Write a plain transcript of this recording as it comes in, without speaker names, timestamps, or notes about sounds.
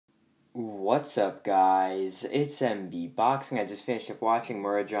What's up, guys? It's MB Boxing. I just finished up watching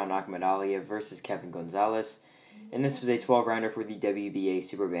Murodjon Akhmadaliev versus Kevin Gonzalez, and this was a 12-rounder for the WBA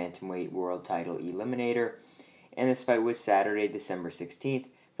Super Bantamweight World Title Eliminator, and this fight was Saturday, December 16th,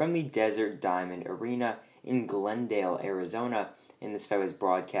 from the Desert Diamond Arena in Glendale, Arizona, and this fight was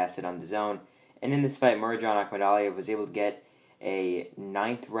broadcasted on DAZN, and in this fight, Murodjon Akhmadaliev was able to get a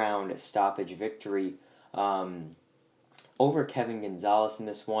 9th-round stoppage victory over Kevin Gonzalez in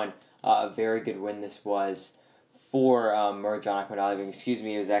this one. A very good win this was for Murodjon Akhmadaliev. Excuse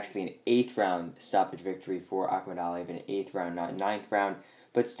me, it was actually an 8th round stoppage victory for Akhmadaliev, an 8th round, not 9th round.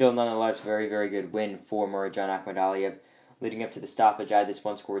 But still, nonetheless, very, very good win for Murodjon Akhmadaliev. Leading up to the stoppage, I had this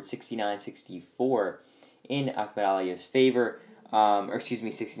one scored 69-64 in Akhmadaliev's favor.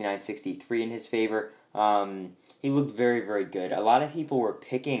 69-63 in his favor. He looked very, very good. A lot of people were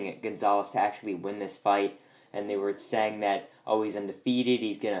picking Gonzalez to actually win this fight, and they were saying that, oh, he's undefeated,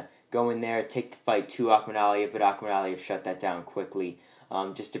 he's going to go in there, take the fight to Akhmadaliev, but Akhmadaliev shut that down quickly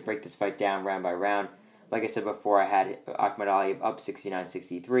just to break this fight down round by round. Like I said before, I had Akhmadaliev up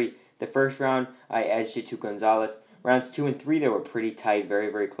 69-63. The first round, I edged it to Gonzalez. Rounds 2 and 3, they were pretty tight,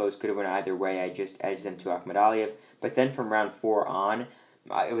 very, very close. Could have went either way. I just edged them to Akhmadaliev. But then from round 4 on,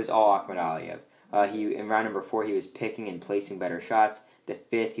 it was all Akhmadaliev. In round number 4, he was picking and placing better shots. The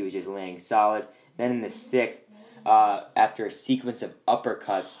 5th, he was just landing solid. Then in the 6th, after a sequence of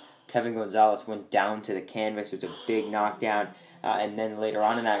uppercuts, Kevin Gonzalez went down to the canvas. It was a big knockdown. And then later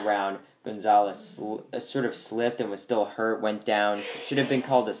on in that round, Gonzalez sort of slipped and was still hurt, went down. Should have been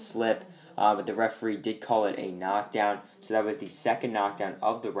called a slip, but the referee did call it a knockdown. So that was the second knockdown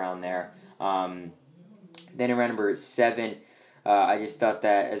of the round there. Then in round number 7, I just thought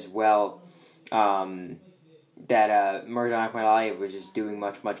that as well, that Murodjon Akhmadaliev was just doing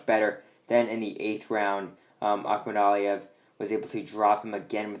much, much better. Then in the 8th round, Akhmadaliev was able to drop him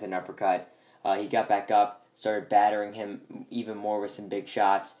again with an uppercut. He got back up, started battering him even more with some big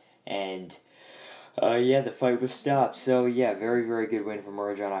shots, and the fight was stopped. So yeah, very, very good win for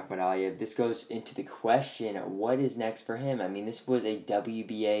Murodjon Akhmadaliev. This goes into the question, what is next for him? I mean, this was a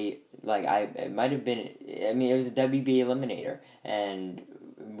WBA, it was a WBA eliminator, and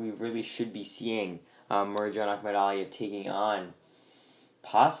we really should be seeing Murodjon Akhmadaliev taking on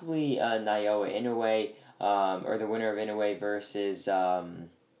possibly Naoya Inoue, or the winner of Inoue versus Marlon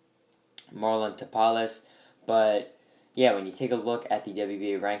Tapales. But yeah, when you take a look at the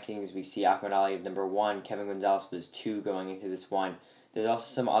WBA rankings, we see Akhmadaliev number 1, Kevin Gonzalez was 2 going into this one. There's also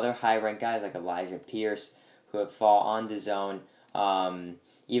some other high-ranked guys like Elijah Pierce who have fought on DAZN.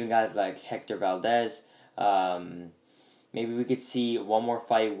 Even guys like Hector Valdez. Maybe we could see one more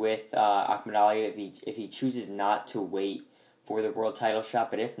fight with Akhmadaliev if he chooses not to wait for the world title shot.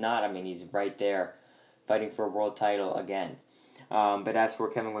 But if not, I mean, he's right there fighting for a world title again. But as for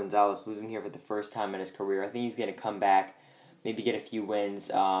Kevin Gonzalez, losing here for the first time in his career, I think he's going to come back, maybe get a few wins,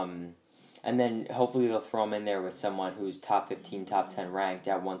 and then hopefully they'll throw him in there with someone who's top 15, top 10 ranked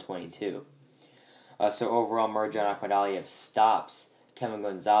at 122. So overall, Murodjon Akhmadaliev stops Kevin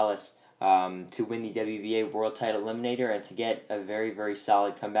Gonzalez to win the WBA World Title Eliminator and to get a very, very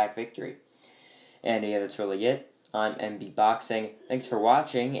solid comeback victory. And yeah, that's really it on MB Boxing. Thanks for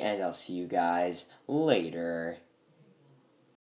watching, and I'll see you guys later.